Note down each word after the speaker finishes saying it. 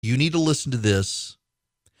You need to listen to this.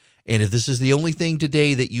 And if this is the only thing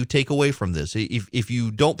today that you take away from this, if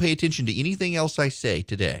you don't pay attention to anything else I say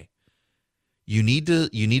today, you need to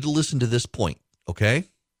listen to this point, okay?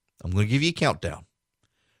 I'm going to give you a countdown.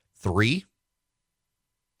 3,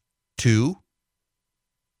 2,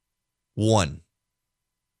 1.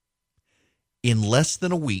 In less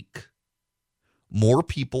than a week, more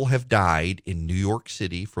people have died in New York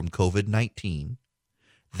City from COVID-19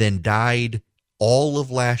 than died all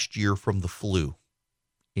of last year from the flu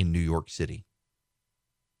in New York City.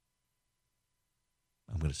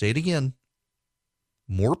 I'm going to say it again.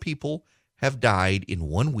 More people have died in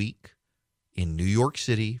 1 week in New York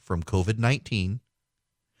City from COVID-19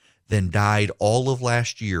 than died all of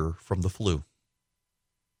last year from the flu.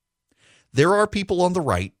 There are people on the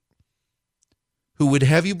right who would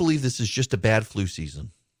have you believe this is just a bad flu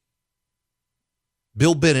season.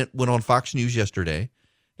 Bill Bennett went on Fox News yesterday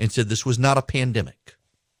and said this was not a pandemic.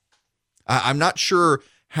 I'm not sure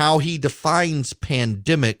how he defines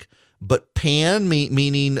pandemic, but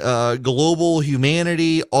meaning global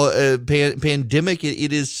humanity, pandemic,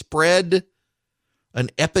 it is spread. An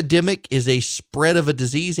epidemic is a spread of a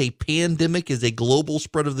disease. A pandemic is a global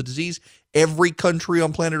spread of the disease. Every country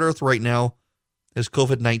on planet Earth right now has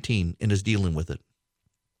COVID-19 and is dealing with it.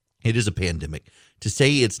 It is a pandemic. To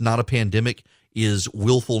say it's not a pandemic is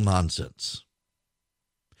willful nonsense.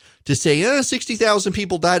 To say 60,000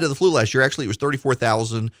 people died of the flu last year, actually it was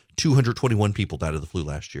 34,221 people died of the flu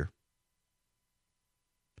last year.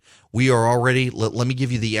 We are already, let me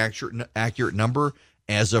give you the accurate number.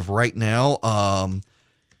 As of right now,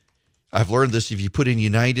 I've learned this. If you put in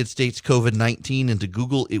United States COVID-19 into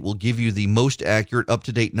Google, it will give you the most accurate,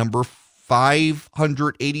 up-to-date number.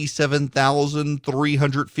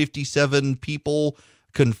 587,357 people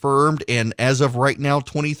confirmed, and as of right now,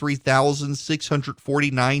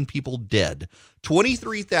 23,649 people dead.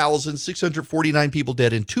 23,649 people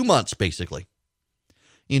dead in 2 months, basically.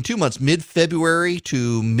 In 2 months, mid-February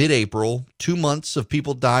to mid-April, 2 months of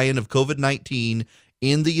people dying of COVID-19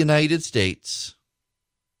 in the United States.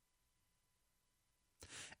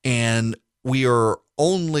 And we are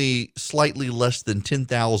only slightly less than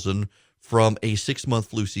 10,000 from a 6-month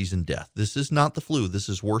flu season death. This is not the flu. This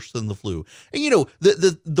is worse than the flu. And,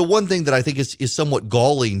 the one thing that I think is somewhat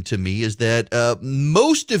galling to me is that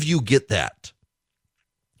most of you get that.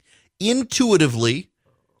 Intuitively,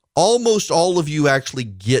 almost all of you actually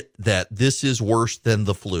get that this is worse than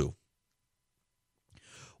the flu.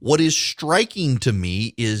 What is striking to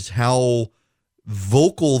me is how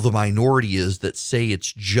vocal the minority is that say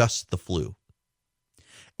it's just the flu.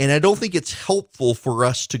 And I don't think it's helpful for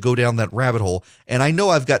us to go down that rabbit hole. And I know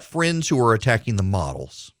I've got friends who are attacking the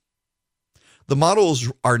models. The models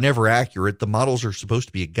are never accurate. The models are supposed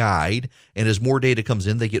to be a guide. And as more data comes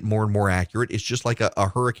in, they get more and more accurate. It's just like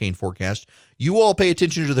a hurricane forecast. You all pay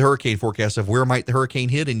attention to the hurricane forecast of where might the hurricane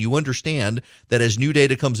hit, and you understand that as new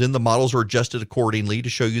data comes in, the models are adjusted accordingly to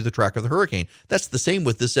show you the track of the hurricane. That's the same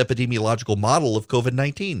with this epidemiological model of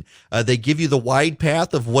COVID-19. They give you the wide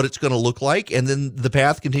path of what it's going to look like, and then the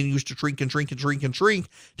path continues to shrink and shrink and shrink and shrink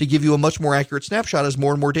to give you a much more accurate snapshot as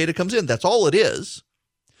more and more data comes in. That's all it is.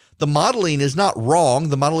 The modeling is not wrong.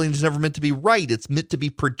 The modeling is never meant to be right. It's meant to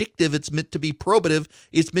be predictive. It's meant to be probative.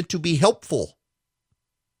 It's meant to be helpful.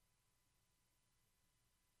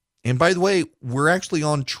 And by the way, we're actually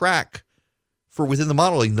on track for within the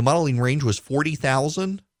modeling. The modeling range was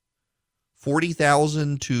 40,000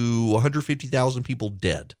 to 150,000 people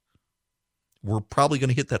dead. We're probably going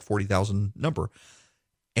to hit that 40,000 number.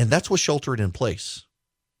 And that's what's sheltered in place.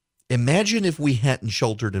 Imagine if we hadn't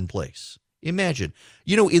sheltered in place. Imagine,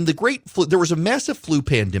 in the great flu, there was a massive flu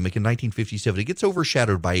pandemic in 1957. It gets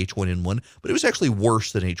overshadowed by H1N1, but it was actually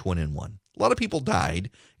worse than H1N1. A lot of people died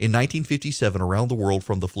in 1957 around the world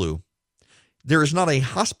from the flu. There is not a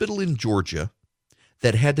hospital in Georgia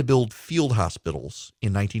that had to build field hospitals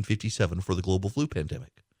in 1957 for the global flu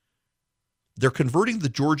pandemic. They're converting the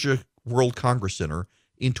Georgia World Congress Center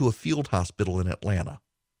into a field hospital in Atlanta.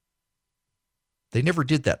 They never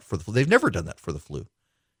did that for the flu. They've never done that for the flu.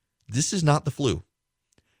 This is not the flu.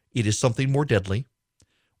 It is something more deadly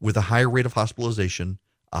with a higher rate of hospitalization,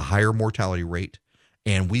 a higher mortality rate,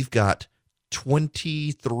 and we've got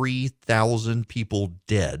 23,000 people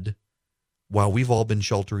dead while we've all been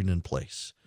sheltering in place.